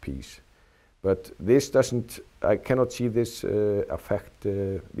make peace. But this doesn't, I cannot see this affect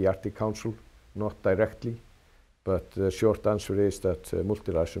the Arctic Council, not directly. But the short answer is that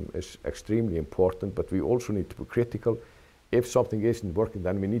multilateralism is extremely important, but we also need to be critical. If something isn't working,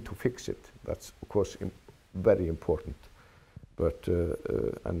 then we need to fix it. That's, of course, very important. But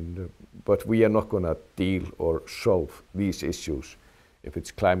we are not going to deal or solve these issues, if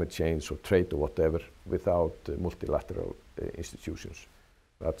it's climate change or trade or whatever, without multilateral institutions.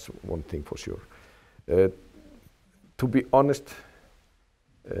 That's one thing for sure. To be honest,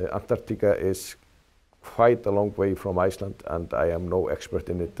 Antarctica is quite a long way from Iceland, and I am no expert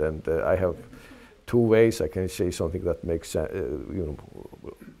in it. And I have two ways I can say something that makes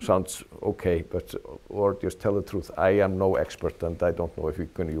sounds okay, or just tell the truth. I am no expert, and I don't know if we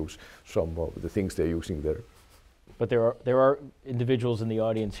can use some of the things they're using there. But there are individuals in the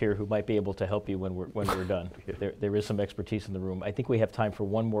audience here who might be able to help you when we're done. Yeah. There is some expertise in the room. I think we have time for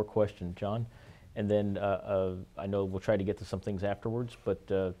one more question, John, and then I know we'll try to get to some things afterwards,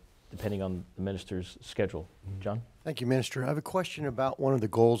 but depending on the minister's schedule. John? Thank you, Minister. I have a question about one of the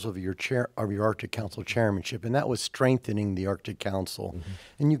goals of your Arctic Council chairmanship, and that was strengthening the Arctic Council. Mm-hmm.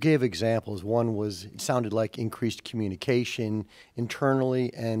 And you gave examples. One was, it sounded like increased communication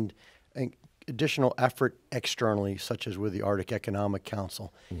internally and additional effort externally, such as with the Arctic Economic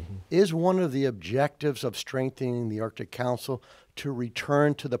Council. Mm-hmm. Is one of the objectives of strengthening the Arctic Council to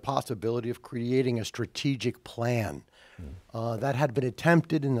return to the possibility of creating a strategic plan? That had been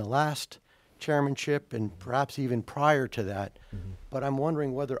attempted in the last chairmanship and perhaps even prior to that. Mm-hmm. But I'm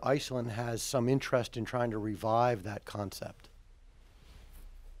wondering whether Iceland has some interest in trying to revive that concept.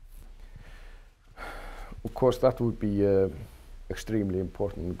 Of course, that would be an extremely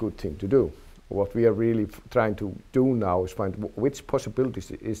important and good thing to do. What we are really trying to do now is find which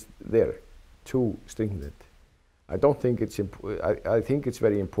possibilities is there to strengthen it. I don't think it's I think it's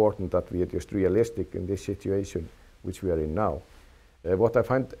very important that we are just realistic in this situation which we are in now. What I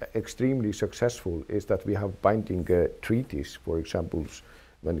find extremely successful is that we have binding treaties, for example,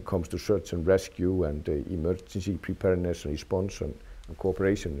 when it comes to search and rescue and emergency preparedness and response and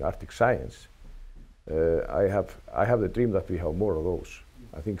cooperation in Arctic science. I have the dream that we have more of those.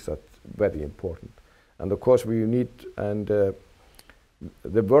 I think that's very important. And of course we need, and the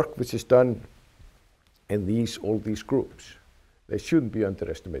work which is done in all these groups, they shouldn't be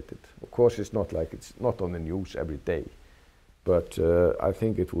underestimated. Of course, it's not like it's not on the news every day, but I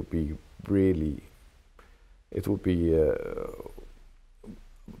think it would be a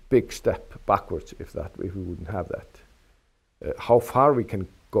big step backwards if we wouldn't have that. How far we can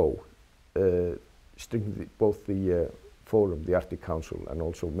go, strengthening both the forum, the Arctic Council, and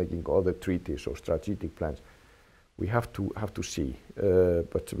also making other treaties or strategic plans, we have to see.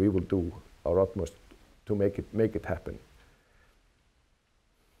 But we will do our utmost to make it happen.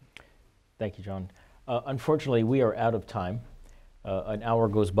 Thank you, John. Unfortunately, we are out of time. An hour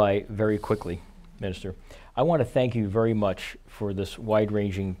goes by very quickly. Minister. I want to thank you very much for this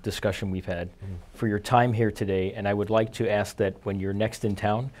wide-ranging discussion we've had, for your time here today, and I would like to ask that when you're next in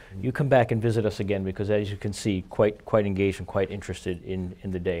town, you come back and visit us again, because as you can see, quite engaged and quite interested in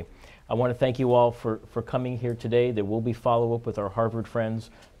the day. I want to thank you all for coming here today. There will be follow-up with our Harvard friends,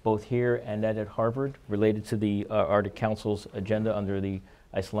 both here and at Harvard, related to the Arctic Council's agenda under the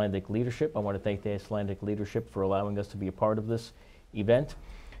Icelandic leadership. I want to thank the Icelandic leadership for allowing us to be a part of this event.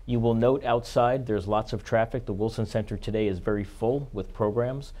 You will note outside there's lots of traffic. The Wilson Center today is very full with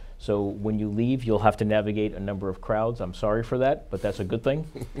programs. So when you leave, you'll have to navigate a number of crowds. I'm sorry for that, but that's a good thing.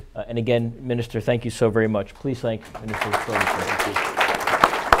 And again, Minister, thank you so very much. Please thank Minister Thordarson.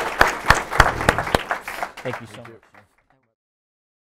 Thank you so much.